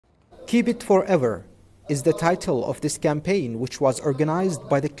Keep It Forever is the title of this campaign, which was organized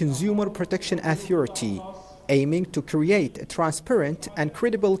by the Consumer Protection Authority, aiming to create a transparent and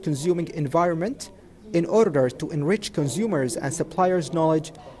credible consuming environment in order to enrich consumers' and suppliers'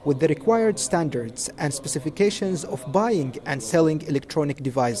 knowledge with the required standards and specifications of buying and selling electronic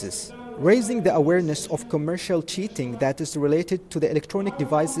devices. Raising the awareness of commercial cheating that is related to the electronic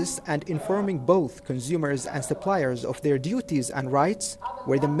devices and informing both consumers and suppliers of their duties and rights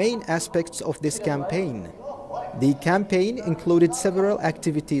were the main aspects of this campaign. The campaign included several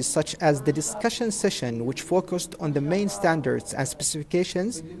activities such as the discussion session, which focused on the main standards and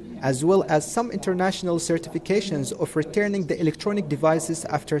specifications, as well as some international certifications of returning the electronic devices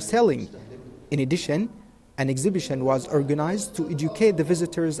after selling. In addition, an exhibition was organized to educate the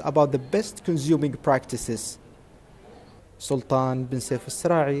visitors about the best consuming practices. Sultan bin Saif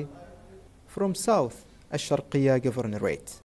Sarrai from South A'Sharqiya Governorate.